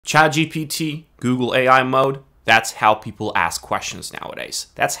ChatGPT, Google AI mode, that's how people ask questions nowadays.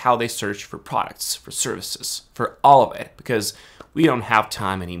 That's how they search for products, for services, for all of it, because we don't have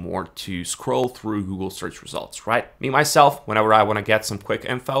time anymore to scroll through Google search results, right? Me, myself, whenever I want to get some quick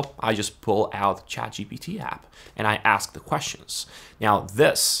info, I just pull out the ChatGPT app and I ask the questions. Now,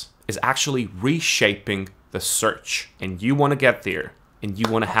 this is actually reshaping the search, and you want to get there and you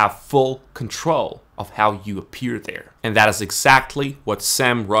want to have full control of how you appear there. And that is exactly what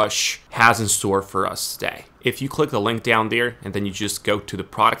Semrush has in store for us today. If you click the link down there and then you just go to the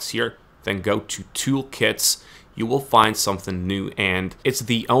products here, then go to toolkits, you will find something new, and it's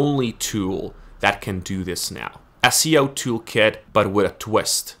the only tool that can do this now. SEO Toolkit, but with a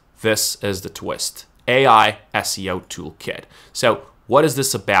twist. This is the twist. AI SEO Toolkit. So what is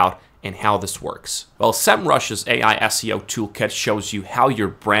this about and how this works? Well, Semrush's AI SEO Toolkit shows you how your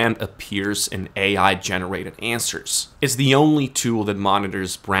brand appears in AI-generated answers. It's the only tool that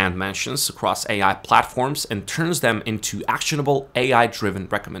monitors brand mentions across AI platforms and turns them into actionable AI-driven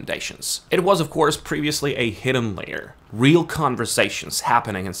recommendations. It was, of course, previously a hidden layer. Real conversations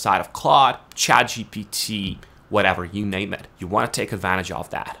happening inside of Claude, ChatGPT, whatever, you name it. You want to take advantage of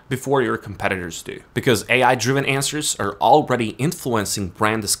that before your competitors do, because AI-driven answers are already influencing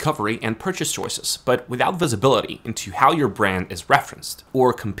brand discovery and purchase choices, but without visibility into how your brand is referenced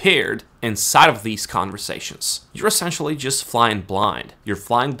or compared inside of these conversations. You're essentially just flying blind. You're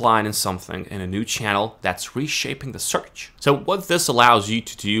flying blind in something in a new channel that's reshaping the search. So what this allows you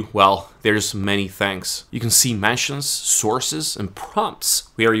to do, well, there's many things. You can see mentions, sources, and prompts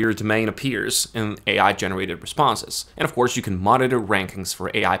where your domain appears in AI-generated responses. And of course, you can monitor rankings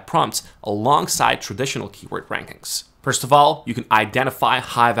for AI prompts alongside traditional keyword rankings. First of all, you can identify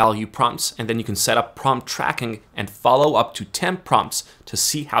high-value prompts, and then you can set up prompt tracking and follow up to 10 prompts to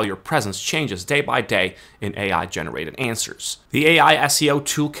see how your presence changes day by day in AI-generated answers. The AI SEO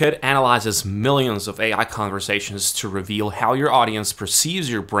Toolkit analyzes millions of AI conversations to reveal how your audience perceives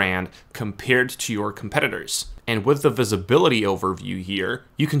your brand compared to your competitors. And with the visibility overview here,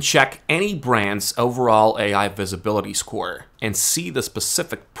 you can check any brand's overall AI visibility score and see the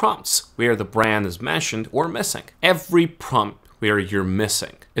specific prompts where the brand is mentioned or missing. Every prompt where you're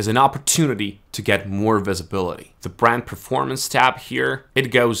missing is an opportunity to get more visibility. The brand performance tab here,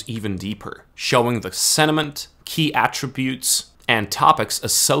 it goes even deeper, showing the sentiment, key attributes, and topics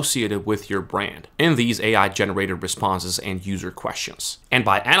associated with your brand in these AI-generated responses and user questions. And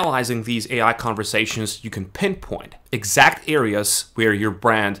by analyzing these AI conversations, you can pinpoint exact areas where your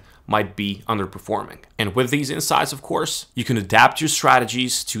brand might be underperforming. And with these insights, of course, you can adapt your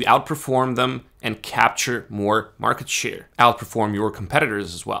strategies to outperform them and capture more market share, outperform your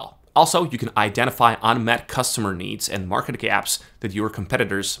competitors as well. Also, you can identify unmet customer needs and market gaps that your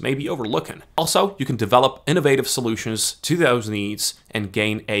competitors may be overlooking. Also, you can develop innovative solutions to those needs and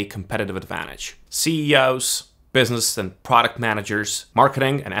gain a competitive advantage. CEOs, business and product managers,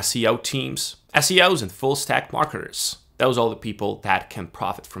 marketing and SEO teams, SEOs and full stack marketers. Those are all the people that can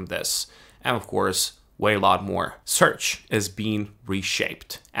profit from this. And of course, way a lot more. Search is being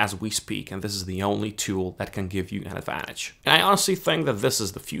reshaped as we speak, and this is the only tool that can give you an advantage. And I honestly think that this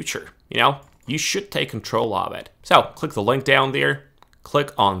is the future. You know, you should take control of it. So click the link down there,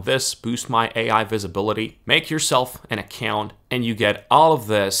 click on this, boost my AI visibility, make yourself an account, and you get all of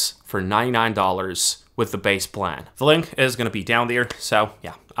this for $99 with the base plan. The link is going to be down there. So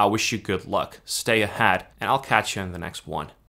yeah, I wish you good luck. Stay ahead, and I'll catch you in the next one.